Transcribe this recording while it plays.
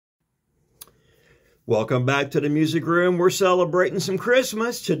Welcome back to the music room. We're celebrating some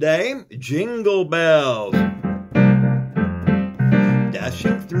Christmas today. Jingle bells.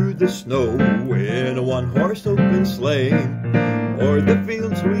 Dashing through the snow in a one-horse open sleigh. O'er the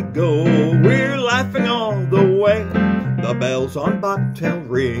fields we go, we're laughing all the way. The bells on bobtail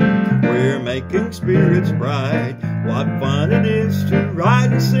ring, we're making spirits bright. What fun it is to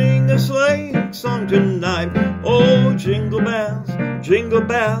ride and sing a sleighing song tonight. Oh, jingle bells,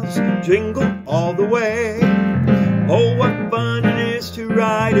 jingle all the way. Oh, what fun it is to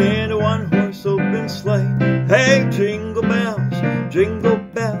ride in a one-horse open sleigh. Hey, jingle bells,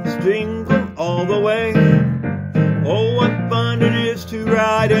 jingle all the way. Oh, what fun it is to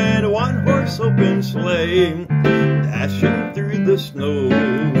ride in a one-horse open sleigh. Dashing through the snow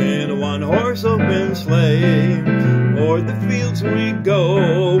in a one-horse open sleigh. O'er the fields we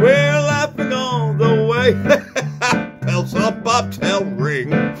go, we're laughing all the way. Bells on bobtail ring,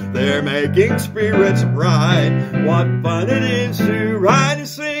 they're making spirits bright. What fun it is to ride and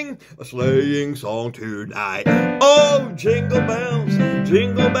sing a sleighing song tonight. Oh, jingle bells,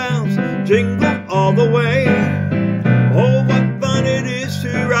 jingle all the way. Oh, what fun it is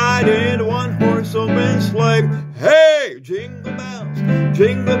to ride in a one-horse open sleigh. Hey, jingle bells,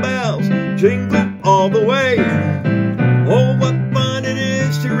 jingle all the way. Oh, what fun it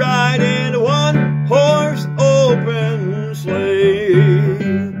is to ride in a one-horse open sleigh.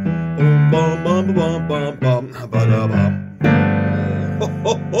 Bum, bum, bum, bum, bum, ba-da-bum.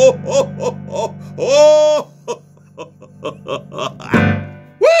 Oh.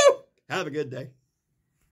 Woo! Have a good day.